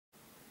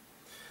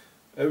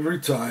Every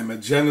time a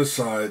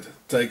genocide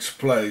takes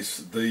place,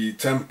 the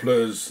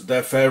Templars,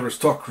 their fair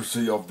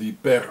aristocracy of the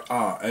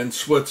Bera and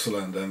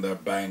Switzerland and their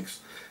banks,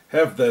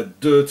 have their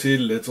dirty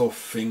little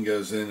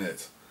fingers in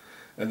it.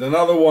 And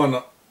another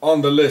one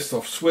on the list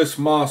of Swiss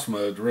mass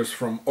murderers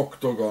from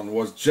Octagon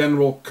was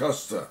General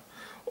Custer,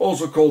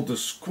 also called the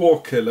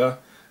Squawkiller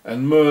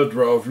and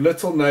murderer of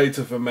little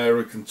Native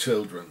American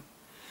children,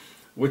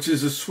 which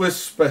is a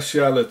Swiss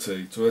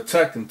speciality to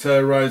attack and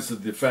terrorize the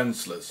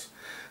defenseless,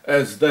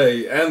 as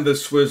they and the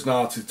Swiss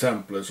Nazi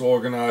Templars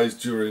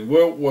organized during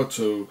World War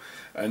II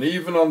and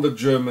even on the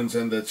Germans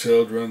and their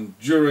children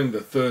during the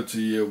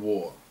 30-Year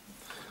War.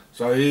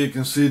 So here you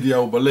can see the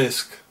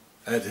obelisk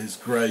at his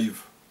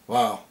grave.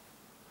 Wow,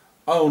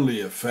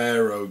 only a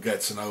pharaoh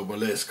gets an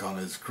obelisk on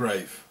his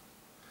grave.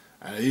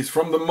 And he's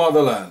from the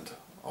motherland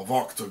of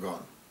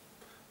Octagon,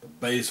 the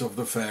base of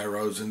the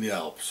pharaohs in the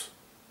Alps.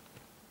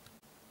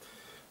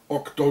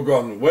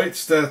 Octagon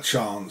waits their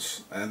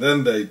chance, and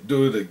then they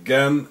do it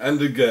again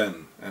and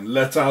again and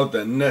let out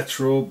their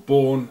natural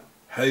born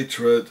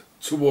hatred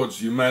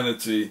towards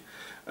humanity,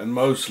 and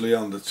mostly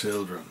on the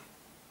children.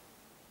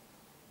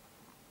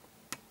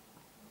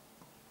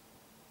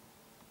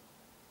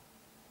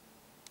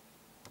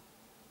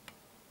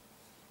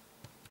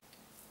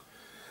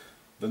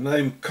 The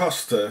name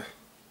Custer,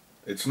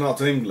 it's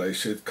not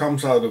English, it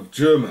comes out of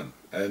German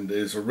and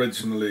is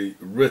originally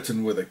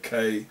written with a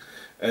K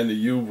and a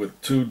U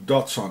with 2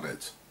 dots on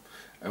it.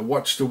 And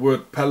watch the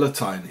word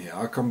Palatine here,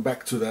 I'll come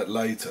back to that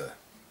later.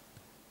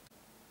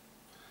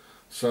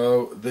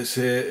 So this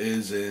here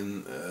is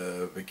in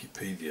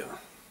Wikipedia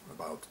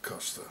about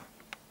Custer.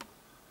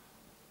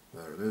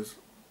 There it is.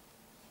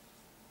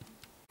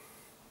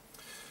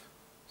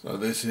 So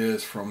this here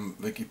is from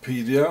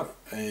Wikipedia,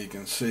 and you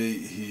can see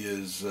he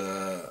is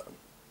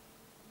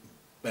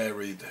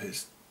buried,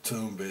 his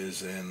tomb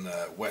is in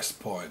West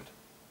Point,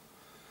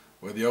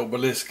 where the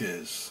obelisk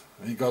is.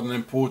 He got an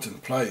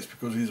important place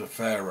because he's a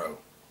pharaoh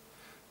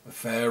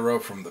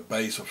from the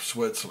base of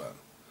Switzerland.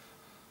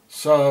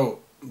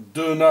 So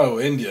do know,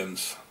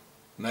 Indians,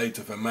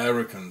 Native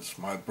Americans,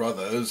 my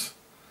brothers,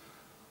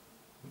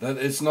 that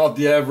it's not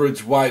the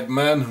average white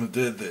man who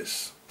did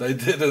this. They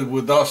did it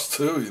with us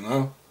too, you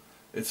know.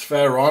 It's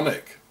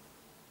pharaonic,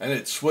 and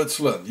it's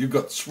Switzerland. You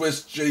got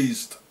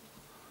Swisscheesed.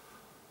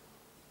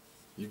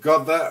 You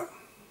got that?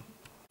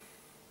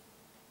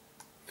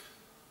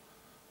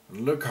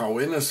 And look how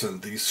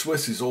innocent these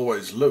Swissies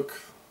always look.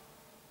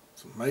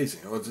 It's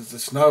amazing.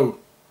 There's no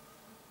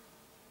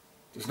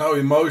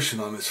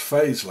emotion on his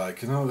face,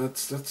 like, you know,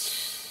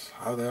 that's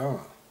how they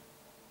are.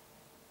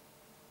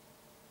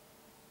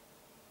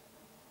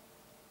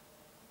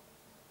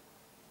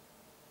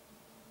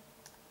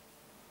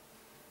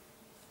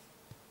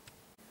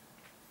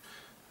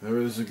 There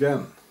it is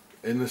again,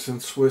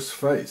 innocent Swiss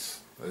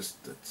face. There's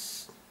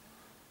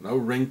no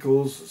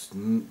wrinkles, there's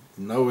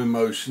no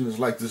emotion, it's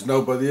like there's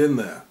nobody in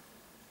there.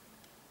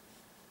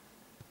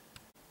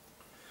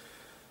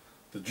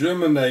 The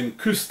German name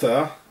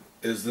Custer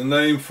is the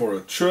name for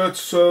a church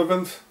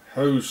servant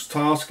whose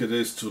task it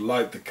is to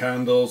light the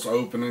candles,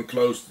 open and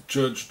close the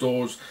church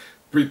doors,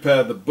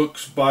 prepare the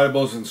books,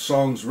 Bibles and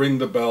songs, ring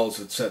the bells,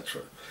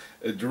 etc.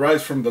 It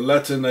derives from the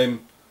Latin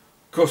name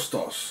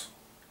Custos.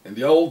 In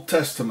the Old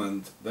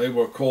Testament, they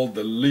were called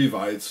the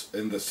Levites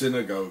in the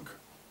synagogue.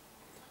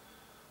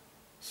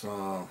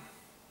 So,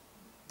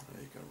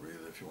 you can read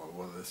it if you want.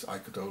 Well, I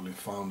could only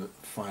find it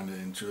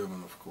in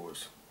German, of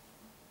course.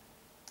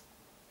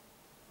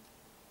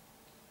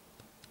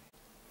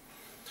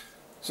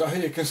 So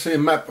here you can see a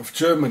map of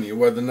Germany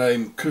where the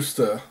name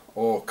Custer,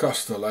 or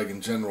Custer, like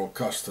in General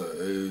Custer,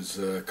 is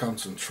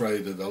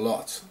concentrated a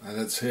lot. And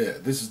it's here.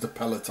 This is the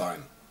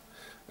Palatine.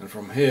 And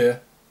from here,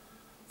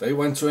 they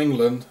went to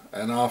England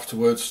and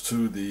afterwards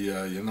to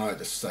the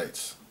United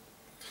States.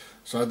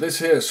 So this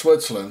here is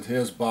Switzerland,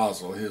 here's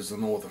Basel, here's the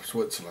north of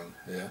Switzerland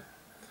here.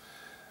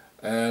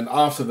 And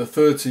after the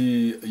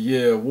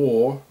 30-Year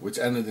War, which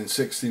ended in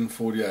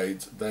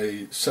 1648,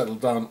 they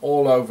settled down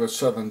all over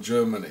southern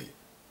Germany.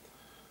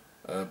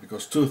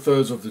 Because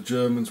 2/3 of the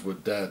Germans were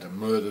dead and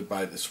murdered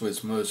by the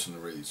Swiss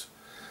mercenaries.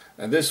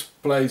 And this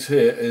place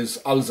here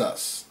is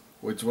Alsace,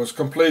 which was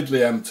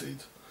completely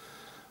emptied.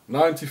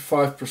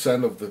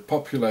 95% of the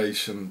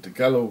population, the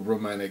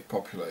Gallo-Romanic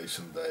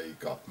population, they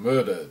got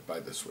murdered by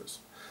the Swiss.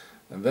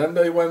 And then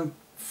they went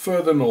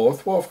further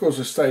north, well of course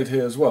they stayed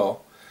here as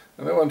well,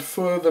 and they went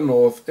further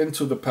north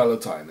into the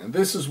Palatine. And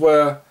this is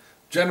where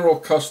General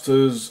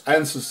Custer's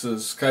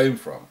ancestors came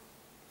from.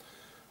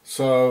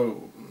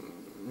 So,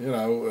 you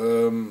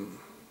know,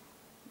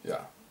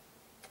 yeah.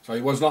 So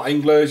he was not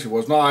English, he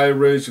was not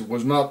Irish, he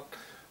was not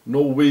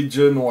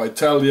Norwegian or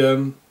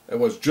Italian, it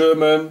was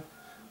German.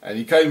 And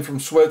he came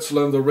from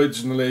Switzerland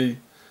originally,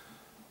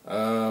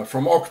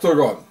 from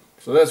Octagon.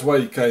 So that's where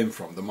he came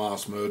from, the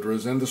mass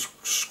murderers and the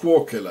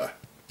Squawkiller.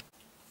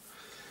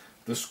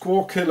 The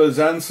Squawkiller's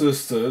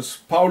ancestors,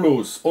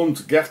 Paulus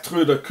und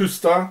Gertrude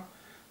Custer,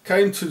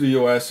 came to the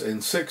US in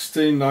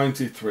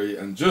 1693,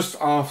 and just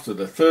after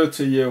the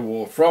 30-Year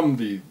War from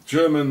the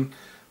German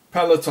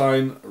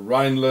Palatine,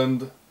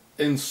 Rhineland,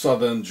 in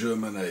southern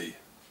Germany.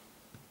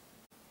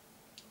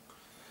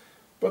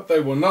 But they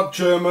were not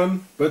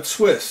German, but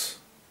Swiss,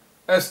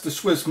 as the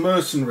Swiss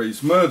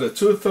mercenaries murdered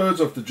 2/3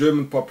 of the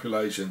German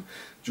population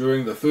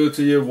during the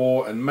 30-Year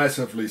War and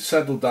massively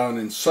settled down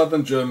in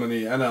southern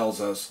Germany and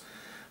Alsace,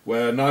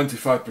 where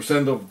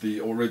 95% of the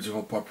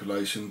original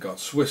population got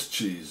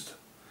Swisscheesed.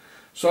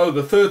 So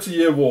the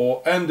 30-Year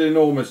War and the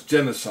enormous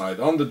genocide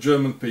on the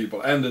German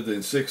people ended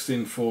in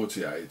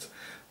 1648.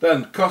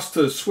 Then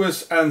Custer's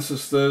Swiss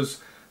ancestors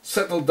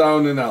settled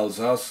down in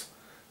Alsace,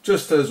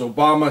 just as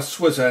Obama's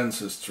Swiss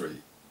ancestry.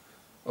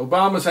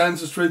 Obama's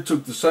ancestry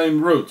took the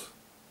same route.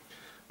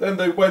 Then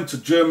they went to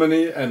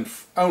Germany and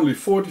only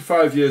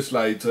 45 years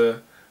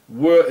later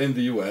were in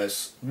the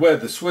US, where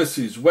the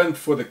Swissies went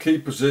for the key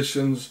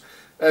positions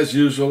as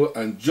usual,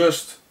 and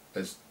just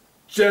as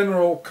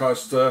General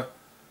Custer,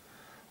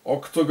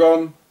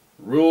 Octagon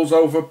rules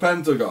over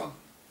Pentagon.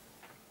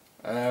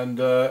 And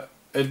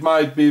it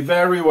might be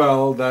very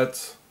well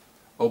that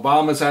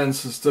Obama's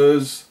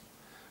ancestors,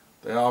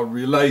 they are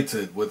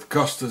related with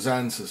Custer's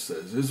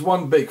ancestors. It's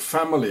one big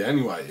family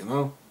anyway, you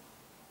know.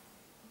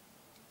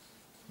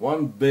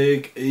 One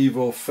big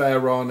evil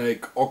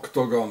pharaonic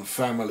octagon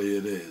family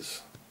it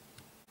is.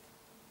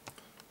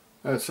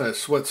 That says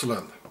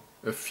Switzerland.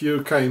 A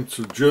few came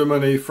to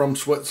Germany from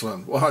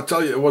Switzerland. Well, I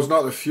tell you, it was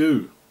not a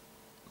few.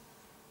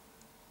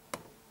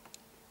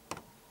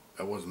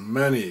 There was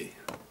many.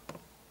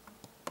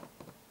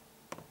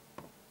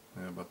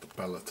 Yeah, but the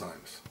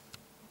Palatines.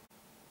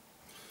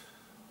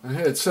 And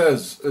here it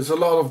says, there's a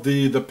lot of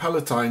the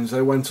Palatines,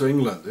 they went to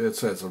England. Here it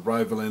says,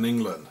 arrival in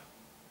England.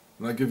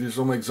 And I give you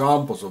some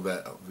examples of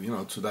that, you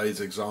know, today's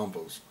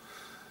examples.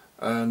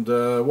 And,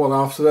 well,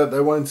 after that they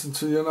went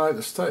into the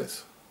United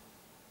States.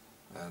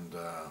 And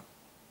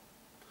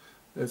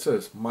it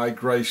says,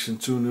 migration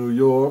to New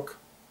York.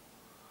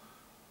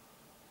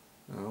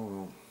 Oh,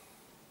 well,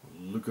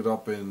 look it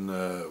up in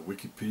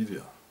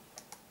Wikipedia.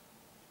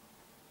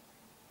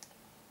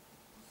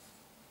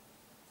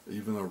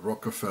 Even a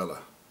Rockefeller.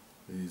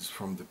 He's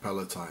from the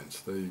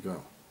Palatines. There you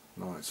go.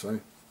 Nice, eh?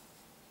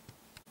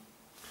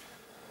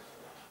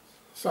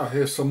 So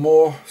here's some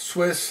more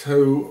Swiss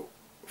who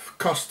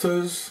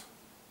Custers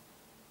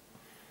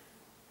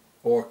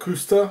or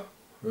Custer,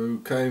 who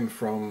came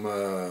from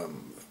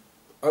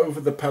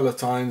over the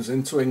Palatines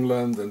into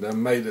England and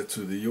then made it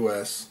to the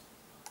US.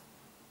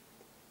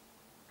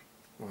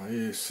 Well,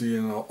 here you see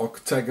an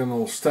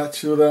octagonal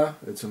statue there.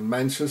 It's in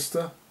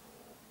Manchester.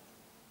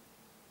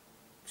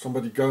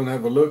 Somebody go and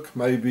have a look.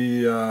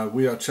 Maybe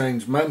We Are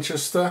Changed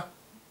Manchester.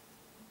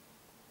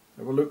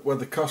 Have a look where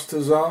the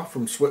Custers are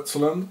from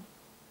Switzerland.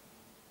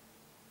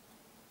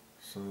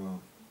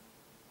 So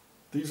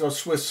these are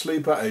Swiss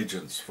sleeper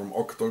agents from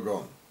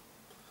Octagon.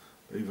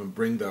 They even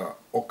bring their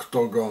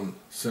Octagon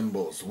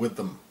symbols with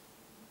them.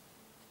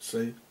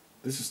 See,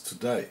 this is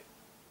today.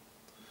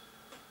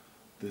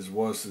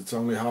 It's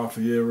only half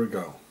a year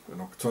ago,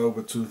 in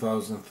October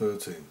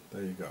 2013.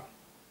 There you go.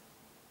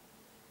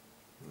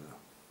 Yeah.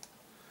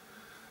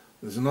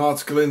 There's an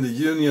article in the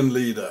Union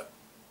Leader,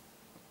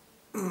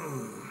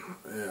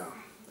 yeah,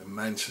 in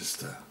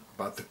Manchester,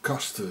 about the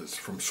Custers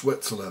from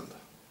Switzerland,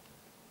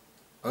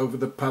 over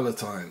the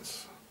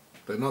Palatines.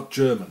 They're not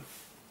German.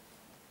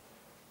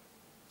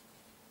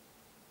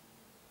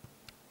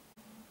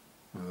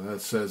 Well,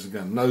 that says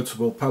again,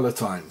 notable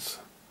Palatines.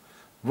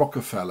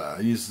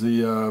 Rockefeller, he's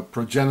the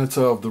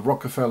progenitor of the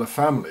Rockefeller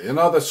family.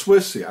 Another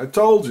Swissie, I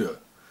told you.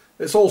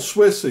 It's all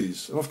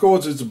Swissies. And of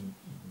course it's a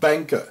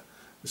banker,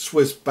 a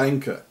Swiss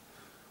banker,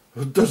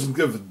 who doesn't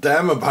give a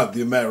damn about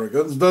the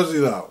Americans, does he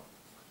now?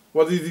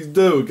 What did he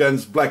do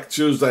against Black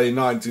Tuesday in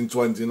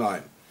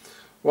 1929?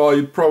 Well,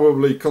 he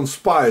probably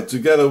conspired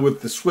together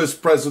with the Swiss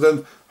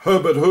president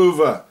Herbert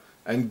Hoover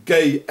and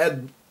gay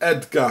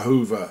Edgar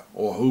Hoover,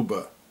 or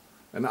Huber,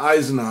 and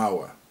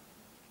Eisenhower.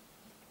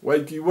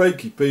 Wakey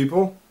wakey,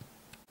 people.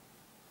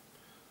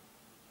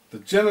 The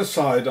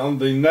genocide on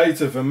the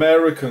Native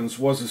Americans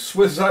was a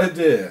Swiss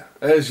idea,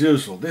 as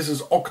usual. This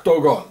is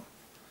Octagon.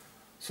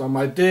 So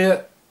my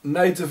dear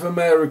Native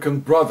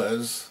American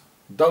brothers,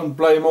 don't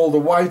blame all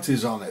the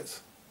whiteys on it.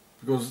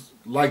 Because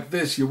like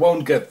this you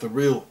won't get the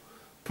real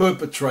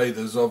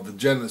perpetrators of the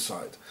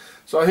genocide.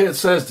 So here it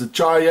says the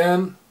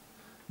Cheyenne,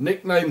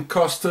 nicknamed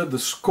Custer the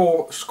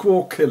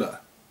Squawkiller.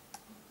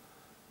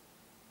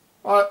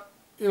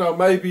 You know,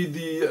 maybe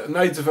the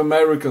Native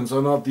Americans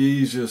are not the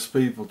easiest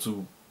people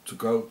to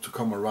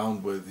come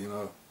around with, you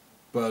know,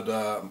 but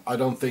I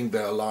don't think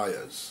they're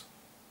liars.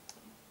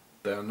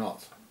 They're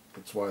not.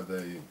 That's why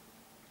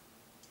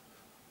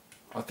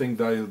I think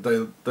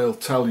they'll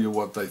tell you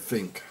what they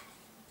think.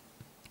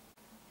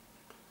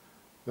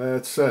 There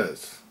it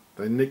says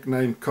they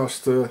nicknamed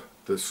Custer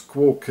the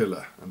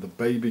Squawkiller and the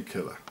Baby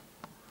Killer.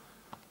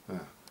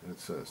 Yeah, it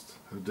says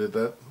who did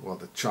that? Well,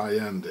 the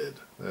Cheyenne did.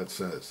 That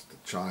says the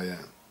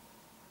Cheyenne.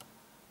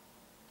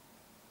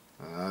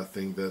 I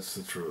think that's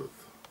the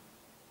truth.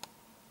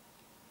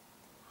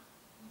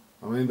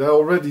 I mean, they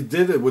already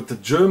did it with the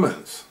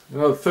Germans. You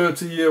know,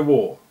 30-Year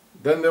War.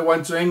 Then they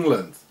went to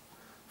England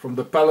from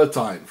the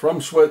Palatine,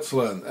 from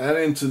Switzerland and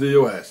into the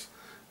US,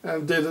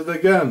 and did it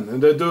again,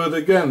 and they do it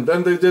again.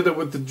 Then they did it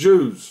with the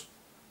Jews,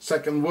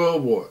 Second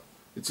World War.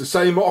 It's the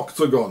same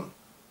octagon.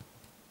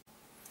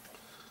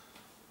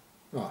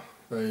 Oh,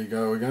 there you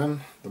go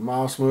again, the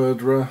mass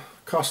murderer,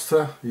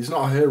 Custer. He's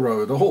not a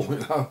hero at all, you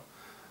know.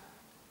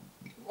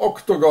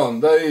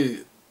 Octagon, they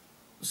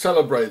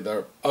celebrate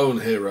their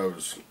own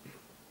heroes,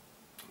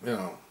 you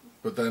know,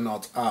 but they're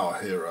not our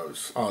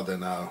heroes, are they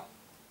now?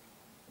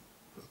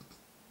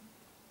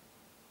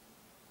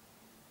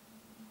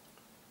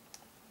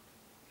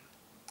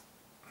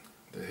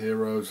 The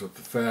heroes of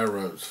the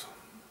pharaohs.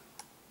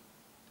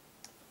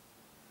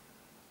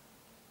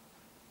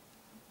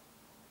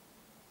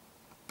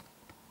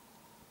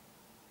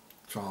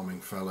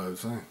 Charming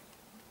fellows, eh?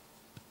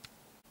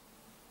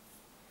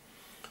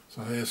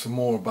 So here's some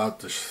more about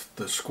the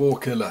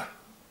Squawkiller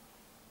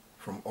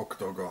from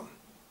Octagon,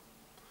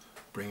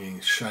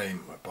 bringing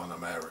shame upon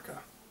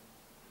America.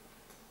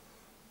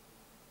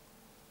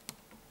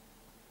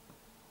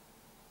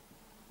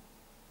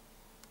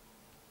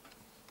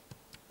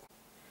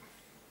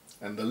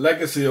 And the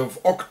legacy of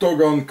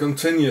Octagon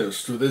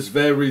continues to this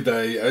very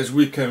day, as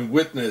we can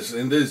witness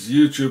in this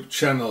YouTube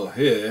channel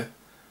here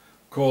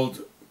called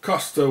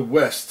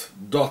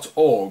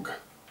CusterWest.org.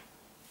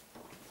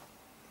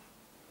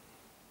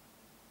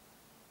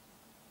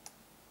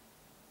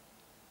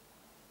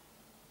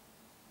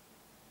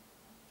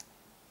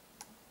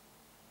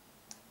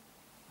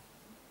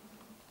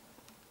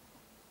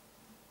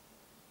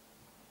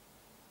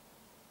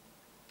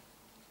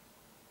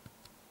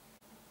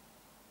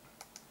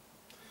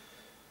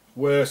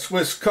 Where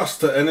Swiss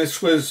Custer and his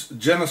Swiss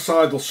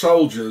genocidal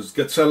soldiers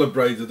get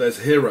celebrated as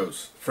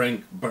heroes.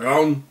 Frank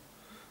Braun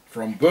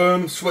from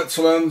Bern,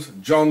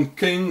 Switzerland, John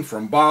King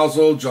from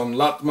Basel, John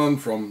Latman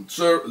from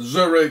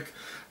Zurich,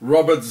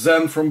 Robert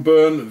Zen from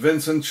Bern,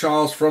 Vincent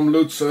Charles from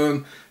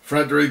Lucerne,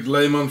 Frederick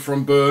Lehmann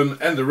from Bern,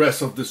 and the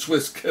rest of the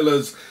Swiss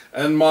killers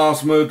and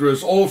mass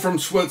murderers, all from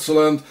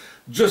Switzerland.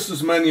 Just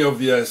as many of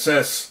the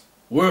SS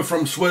were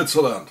from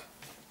Switzerland.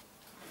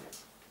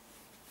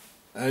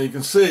 And you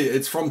can see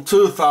it's from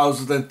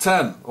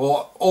 2010,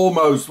 or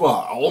almost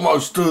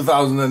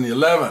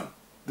 2011.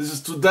 This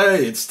is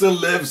today. It still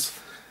lives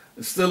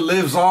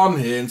on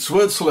here in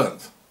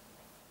Switzerland.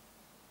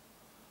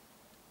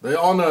 They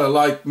honor,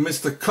 like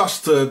Mr.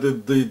 Custer,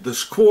 the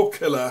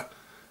Squawkiller,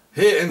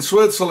 here in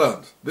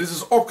Switzerland. This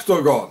is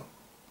Octagon.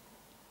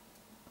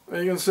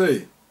 And you can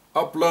see,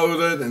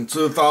 uploaded in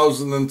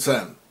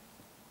 2010.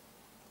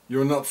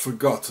 You're not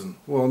forgotten.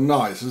 Well,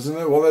 nice, isn't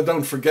it? Well, they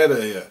don't forget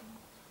it here.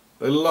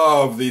 They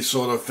love these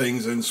sort of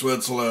things in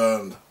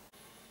Switzerland.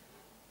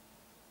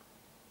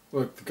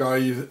 Look, the guy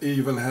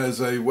even has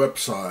a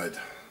website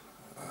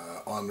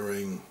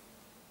honoring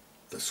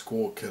the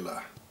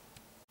Squawkiller.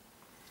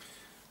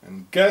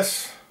 And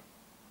guess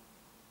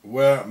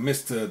where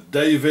Mr.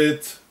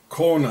 David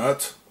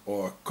Cornut,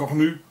 or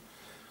Cornu,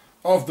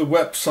 of the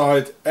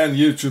website and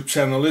YouTube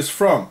channel is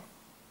from?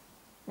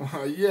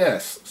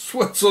 Yes,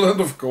 Switzerland,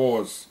 of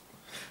course.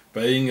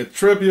 Paying a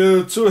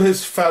tribute to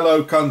his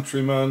fellow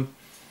countrymen,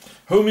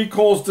 whom he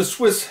calls the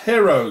Swiss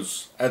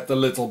heroes at the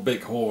Little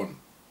Big Horn,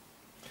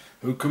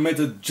 who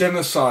committed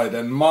genocide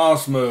and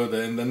mass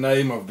murder in the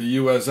name of the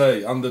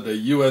USA under the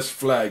US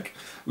flag,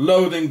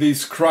 loading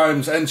these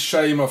crimes and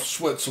shame of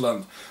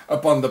Switzerland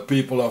upon the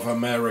people of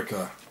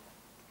America.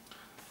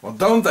 Well,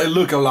 don't they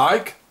look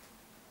alike?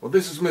 Well,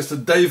 this is Mr.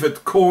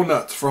 David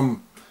Cornut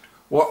from,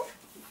 what?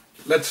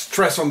 Let's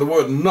stress on the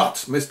word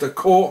nut, Mr.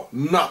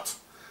 Cornut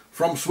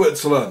from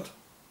Switzerland.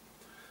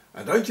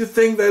 And don't you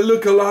think they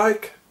look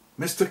alike?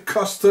 Mr.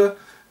 Custer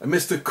and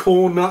Mr.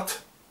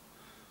 Cornut.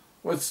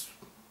 Well,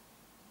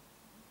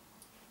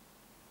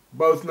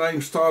 both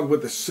names start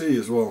with a C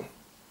as well.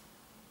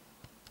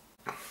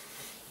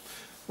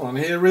 Well, and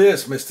here he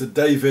is, Mr.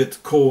 David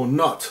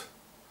Cornut.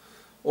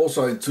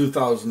 Also in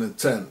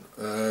 2010.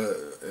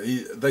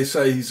 They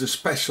say he's a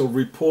special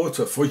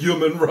reporter for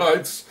human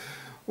rights.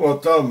 Well,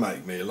 don't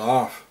make me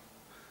laugh.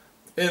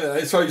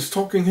 So he's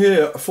talking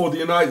here for the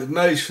United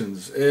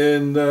Nations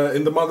in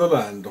the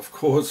motherland, of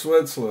course,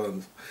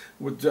 Switzerland.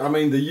 I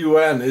mean, the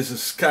UN is a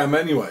scam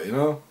anyway, you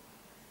know.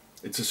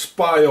 It's a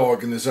spy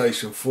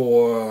organization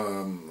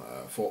for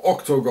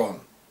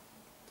Octagon.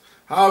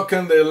 How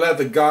can they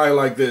let a guy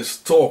like this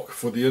talk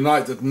for the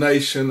United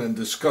Nations and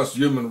discuss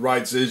human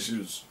rights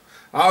issues?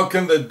 How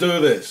can they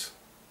do this?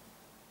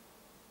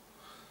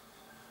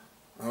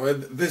 I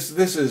mean,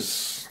 this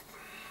is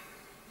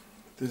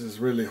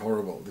really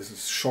horrible. This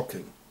is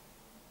shocking.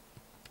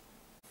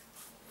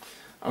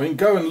 I mean,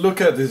 go and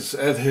look at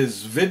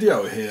his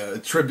video here, a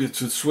tribute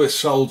to Swiss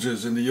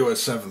soldiers in the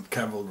US 7th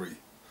Cavalry,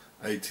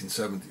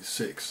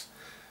 1876.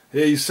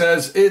 Here he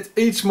says,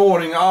 each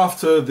morning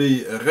after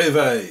the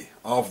réveil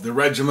of the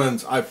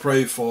regiment, I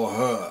pray for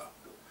her.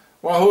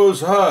 Well, who's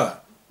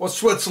her? Well,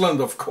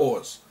 Switzerland, of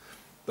course.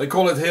 They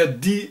call it here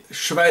Die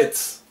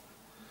Schweiz.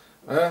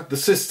 The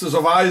Sisters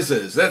of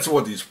Isis. That's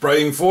what he's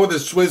praying for, the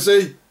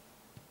Swissy.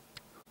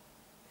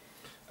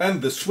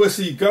 And the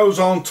Swissy goes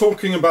on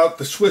talking about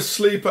the Swiss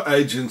sleeper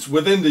agents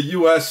within the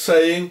US,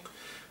 saying,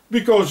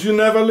 because you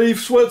never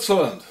leave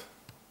Switzerland.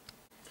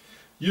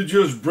 You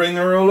just bring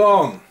her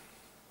along.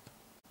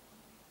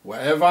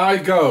 Wherever I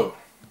go,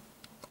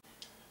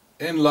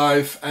 in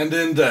life and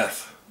in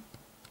death,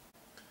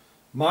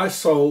 my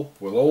soul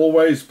will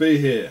always be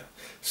here.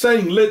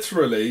 Saying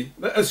literally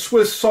that a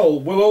Swiss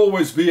soul will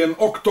always be in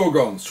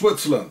Octagon,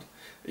 Switzerland,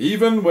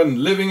 even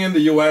when living in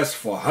the US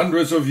for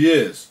hundreds of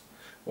years.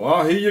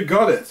 Well, here you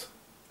got it.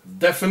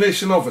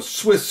 Definition of a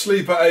Swiss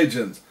sleeper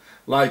agent,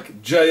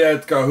 like J.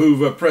 Edgar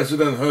Hoover,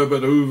 President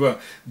Herbert Hoover,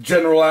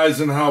 General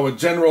Eisenhower,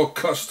 General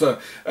Custer,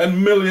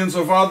 and millions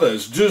of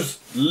others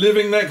just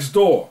living next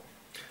door.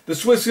 The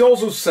Swissy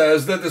also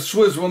says that the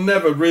Swiss will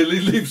never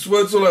really leave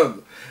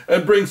Switzerland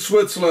and bring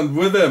Switzerland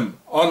with him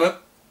on it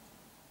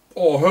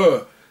or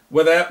her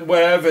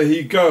wherever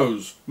he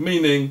goes,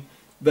 meaning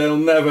they'll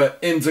never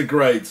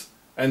integrate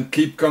and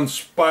keep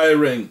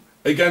conspiring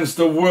against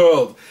the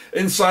world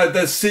inside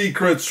their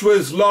secret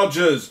Swiss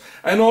lodges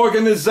and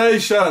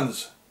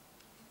organizations.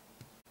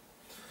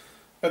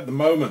 At the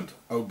moment,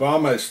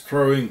 Obama is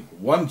throwing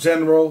one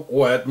general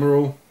or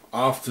admiral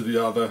after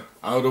the other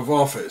out of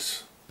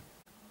office.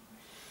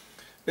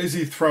 Is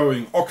he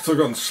throwing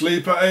Octagon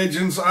sleeper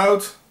agents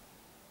out,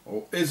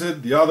 or is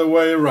it the other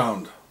way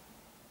around?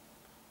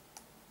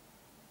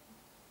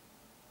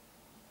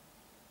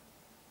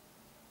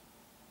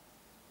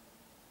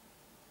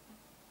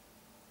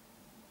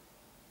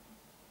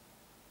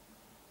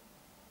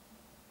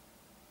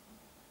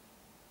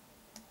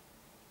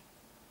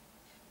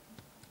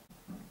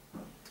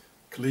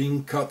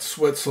 Clean-cut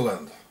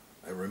Switzerland,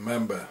 and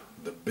remember,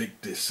 the big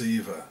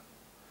deceiver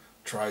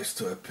tries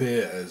to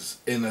appear as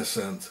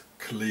innocent,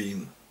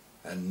 clean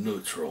and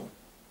neutral.